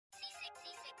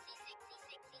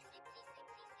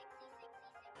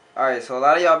Alright, so a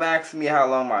lot of y'all been asking me how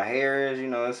long my hair is, you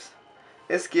know,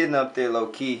 it's getting up there low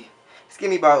key. It's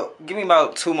give me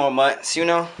about 2 more months, you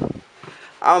know.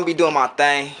 I'm gonna be doing my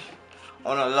thing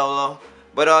on a low.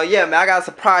 But yeah, man, I got a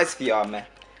surprise for y'all, man.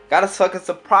 Got a fucking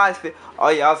surprise for. Oh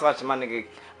yeah, I was watching my nigga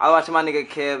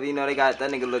Kev, you know, they got that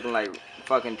nigga looking like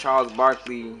fucking Charles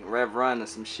Barkley, Rev Run or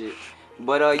some shit.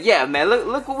 But yeah, man,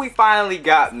 look what we finally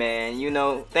got, man. You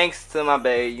know, thanks to my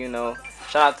bae, you know.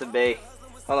 Shout out to bae.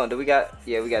 Hold on, we got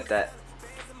that.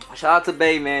 Shout out to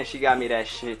bae, man. She got me that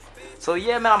shit. So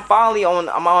yeah, man, I'm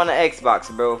on the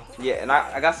Xbox, bro. Yeah, and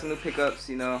I got some new pickups,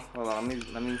 you know. Hold on,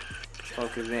 let me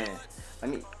focus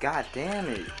in. God damn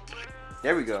it.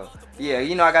 There we go. Yeah,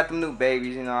 you know, I got them new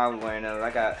babies, you know, I was wearing those.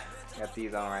 I got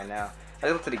these on right now. I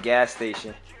just went to the gas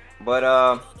station. But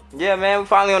yeah, man, we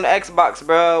finally on the Xbox,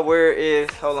 bro.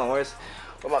 Hold on, where's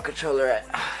my controller at?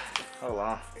 Hold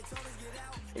on.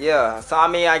 Yeah, so I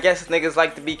mean, I guess niggas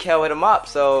like to be Kel hit 'em up.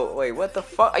 So wait, what the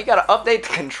fuck? You gotta update the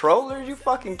controllers? You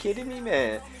fucking kidding me,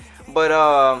 man? But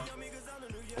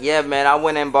yeah, man, I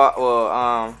went and bought. Well,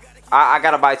 I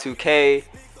gotta buy 2K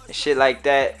and shit like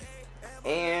that.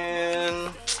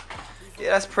 And yeah,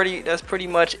 that's pretty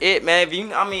much it, man.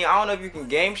 I don't know if you can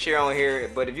game share on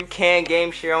here, but if you can game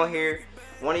share on here,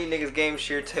 one of you niggas game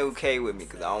share 2K with me,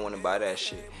 cause I don't want to buy that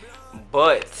shit.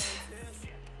 But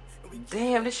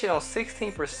damn, this shit on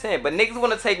 16%. But niggas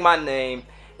want to take my name.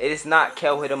 It is not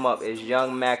Kel hit 'em up. It's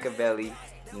Young Machiavelli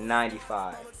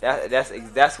 95.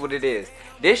 That's what it is.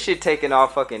 This shit taking all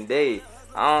fucking day.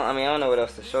 I don't know what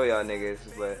else to show y'all niggas,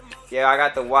 but yeah, I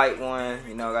got the white one.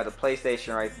 You know, I got the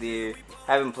PlayStation right there.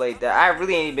 Haven't played that. I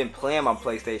really ain't even been playing my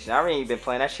PlayStation. I really ain't been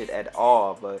playing that shit at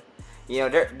all. But you know,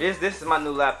 this is my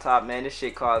new laptop, man. This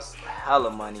shit costs hella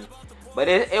money, but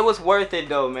it was worth it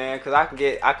though, man. Cause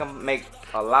I can make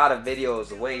a lot of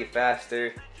videos way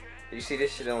faster. You see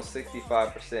this shit on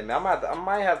 65%, man. I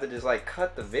might have to just like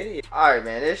cut the video. All right,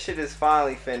 man. This shit is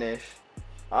finally finished.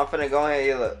 I'm finna go ahead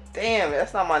and look. Damn,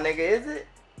 that's not my nigga, is it?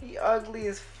 He ugly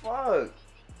as fuck.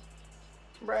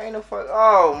 Bro, ain't no fuck.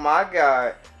 Oh my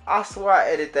god. I swear I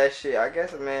edit that shit. I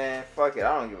guess, man, fuck it.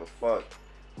 I don't give a fuck.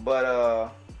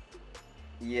 But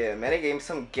yeah, man, they gave me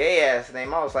some gay ass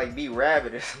name. I was like B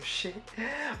Rabbit or some shit.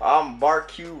 I'm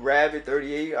BarQ Rabbit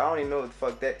 38. I don't even know what the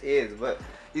fuck that is. But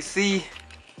you see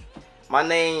my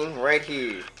name right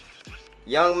here.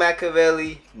 Young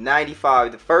Machiavelli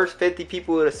 95. The first 50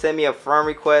 people to send me a friend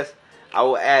request, I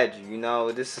will add you. You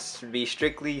know, this should be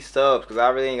strictly subs because I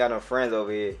really ain't got no friends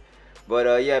over here.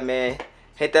 But yeah, man,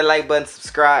 hit that like button,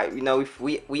 subscribe. You know,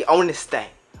 we own this thing.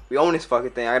 We own this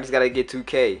fucking thing. I just gotta get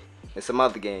 2K and some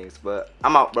other games. But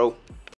I'm out, bro.